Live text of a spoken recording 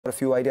a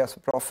few ideas for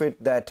profit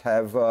that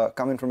have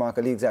come in from our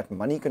colleagues at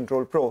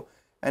Moneycontrol Pro.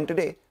 And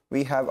today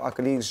we have our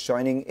colleagues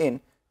joining in,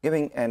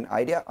 giving an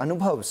idea.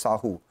 Anubhav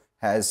Sahoo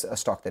has a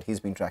stock that he's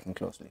been tracking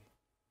closely.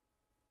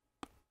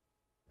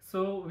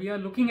 So we are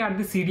looking at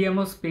the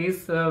CDMO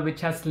space,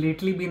 which has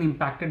lately been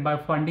impacted by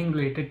funding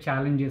related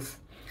challenges.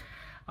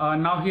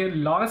 Now here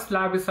Laurus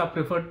Labs is our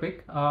preferred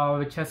pick,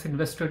 which has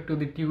invested to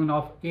the tune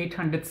of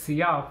 800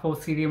 CR for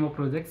CDMO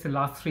projects in the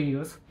last 3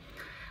 years.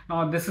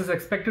 Now this is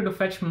expected to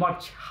fetch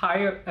much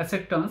higher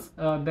asset turns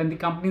than the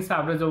company's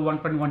average of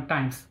 1.1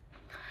 times.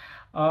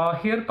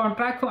 Here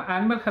contract for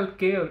animal health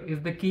care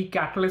is the key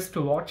catalyst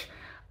to watch.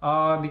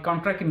 The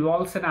contract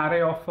involves an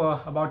array of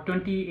about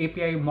 20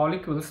 API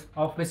molecules,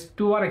 of which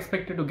 2 are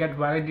expected to get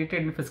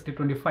validated in fiscal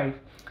 25.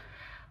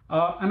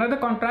 Another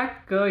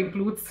contract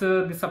includes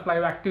the supply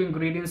of active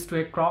ingredients to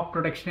a crop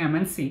protection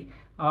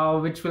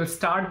MNC, which will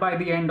start by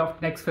the end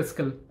of next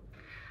fiscal.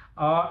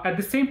 At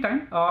the same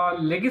time,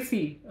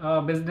 legacy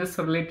business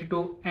related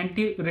to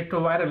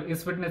antiretroviral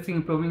is witnessing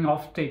improving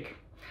offtake.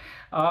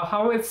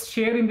 How its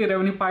share in the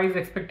revenue pie is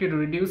expected to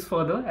reduce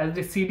further as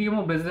the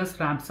CDMO business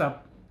ramps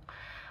up.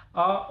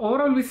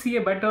 Overall, we see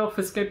a better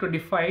fiscal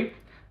 25.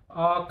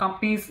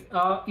 Companies'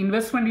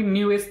 investment in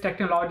new age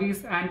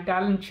technologies and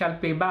talent shall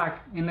pay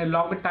back in a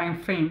longer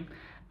time frame,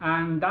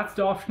 and that's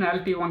the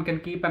optionality one can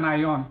keep an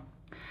eye on.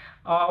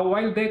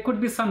 While there could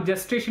be some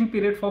gestation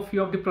period for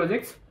few of the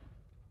projects,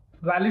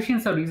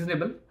 valuations are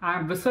reasonable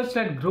and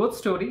research-led growth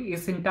story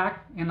is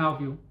intact in our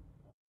view.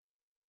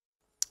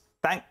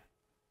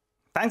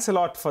 Thanks a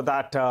lot for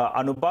that,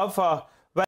 Anubhav.